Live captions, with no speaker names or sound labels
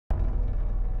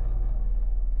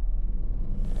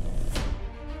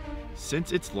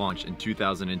Since its launch in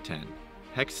 2010,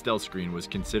 HECS Stealthscreen was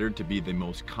considered to be the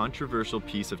most controversial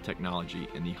piece of technology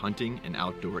in the hunting and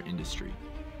outdoor industry.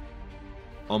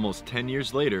 Almost 10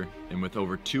 years later, and with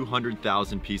over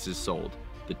 200,000 pieces sold,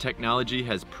 the technology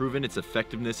has proven its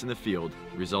effectiveness in the field,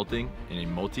 resulting in a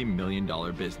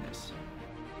multi-million-dollar business.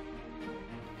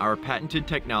 Our patented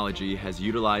technology has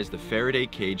utilized the Faraday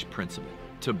cage principle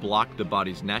to block the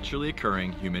body's naturally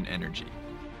occurring human energy.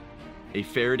 A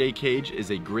Faraday cage is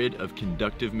a grid of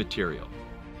conductive material.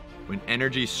 When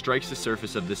energy strikes the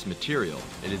surface of this material,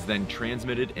 it is then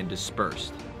transmitted and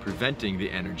dispersed, preventing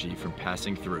the energy from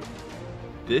passing through.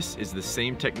 This is the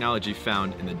same technology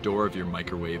found in the door of your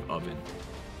microwave oven.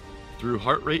 Through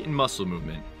heart rate and muscle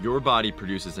movement, your body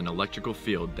produces an electrical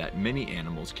field that many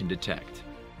animals can detect.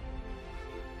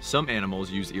 Some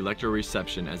animals use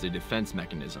electroreception as a defense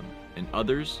mechanism, and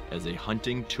others as a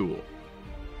hunting tool.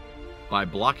 By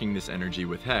blocking this energy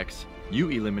with HECS, you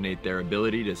eliminate their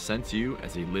ability to sense you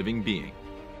as a living being.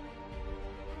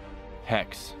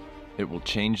 HECS. It will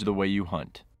change the way you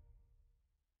hunt.